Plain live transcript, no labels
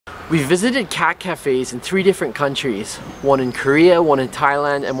We visited cat cafes in 3 different countries, one in Korea, one in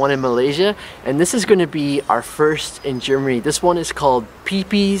Thailand, and one in Malaysia, and this is going to be our first in Germany. This one is called Pee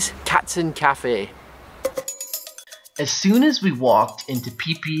Pees Katzencafé. As soon as we walked into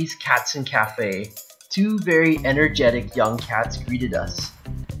Pee Pees Katzencafé, 2 very energetic young cats greeted us.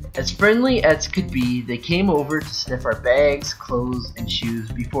 As friendly as could be, they came over to sniff our bags, clothes, and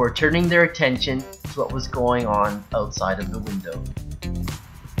shoes before turning their attention to what was going on outside of the window.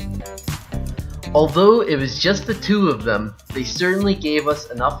 Although it was just the 2 of them, they certainly gave us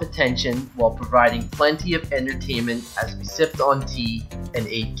enough attention while providing plenty of entertainment as we sipped on tea and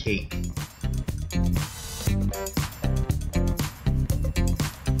ate cake.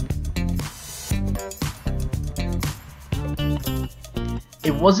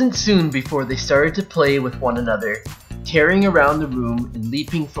 It wasn't soon before they started to play with one another, tearing around the room and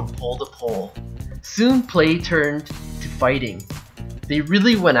leaping from pole to pole. Soon play turned to fighting. They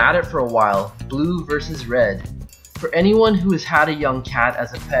really went at it for a while, blue versus red. For anyone who has had a young cat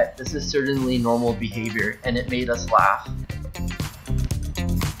as a pet, this is certainly normal behavior, and it made us laugh.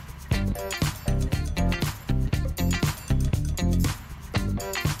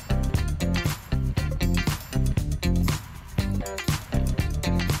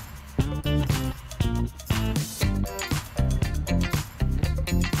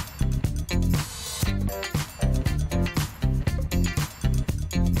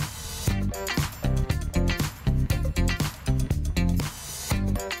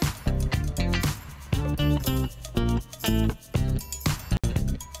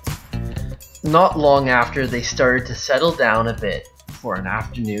 Not long after, they started to settle down a bit for an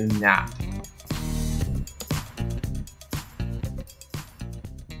afternoon nap.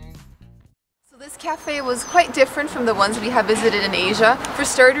 So this cafe was quite different from the ones we have visited in Asia. For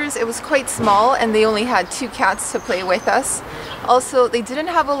starters, it was quite small and they only had 2 cats to play with us. Also, they didn't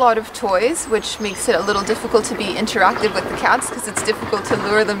have a lot of toys, which makes it a little difficult to be interactive with the cats because it's difficult to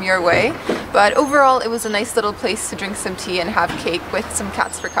lure them your way. But overall, it was a nice little place to drink some tea and have cake with some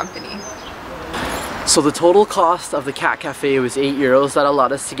cats for company. So the total cost of the cat cafe was €8. That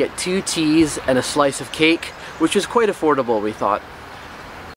allowed us to get 2 teas and a slice of cake, which was quite affordable, we thought.